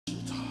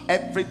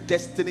every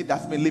destiny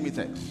that's been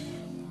limited,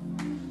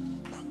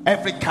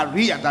 every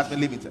career that's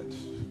been limited,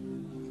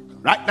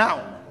 right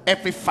now,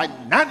 every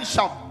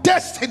financial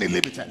destiny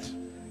limited,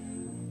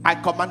 I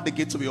command the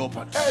gate to be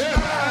opened.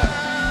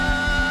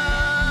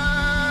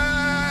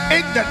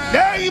 In the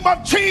name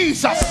of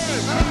Jesus.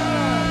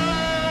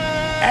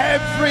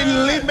 Every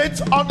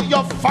limit on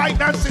your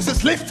finances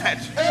is lifted.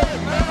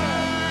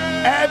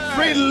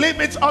 Every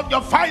limit on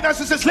your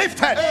finances is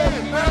lifted.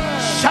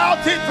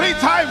 Shout it 3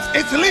 times.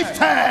 It's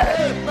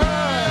lifted.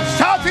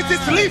 Shout it,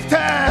 it's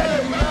lifted.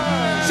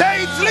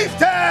 Say it's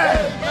lifted.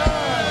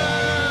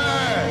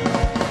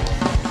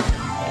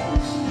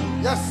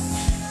 Yes.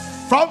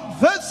 From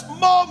this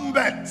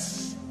moment,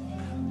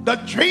 the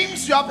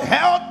dreams you have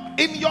held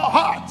in your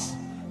heart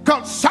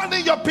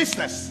concerning your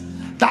business,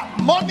 that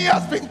money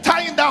has been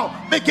tying down,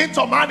 begin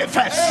to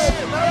manifest.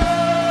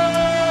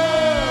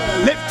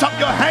 Lift up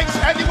your hands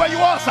anywhere you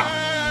are, sir.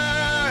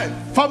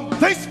 From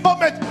this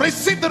moment,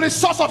 receive the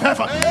resource of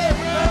heaven.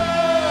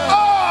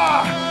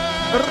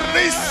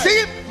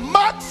 Receive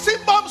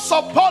maximum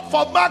support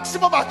for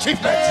maximum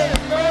achievement.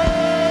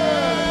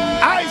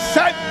 I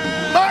said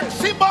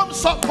maximum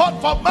support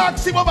for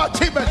maximum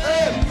achievement.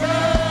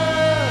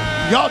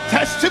 Your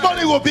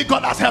testimony will be,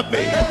 God has helped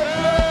me.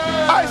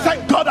 I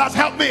said God has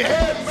helped me.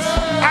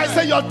 I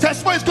say your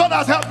testimony is, God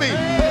has helped me.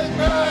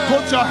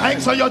 Put your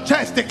hands on your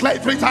chest, declare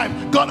 3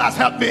 times, God has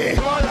helped me.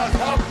 God has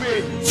helped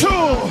me. 2,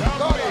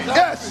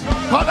 yes,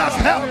 God has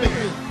helped me.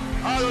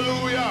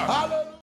 Hallelujah.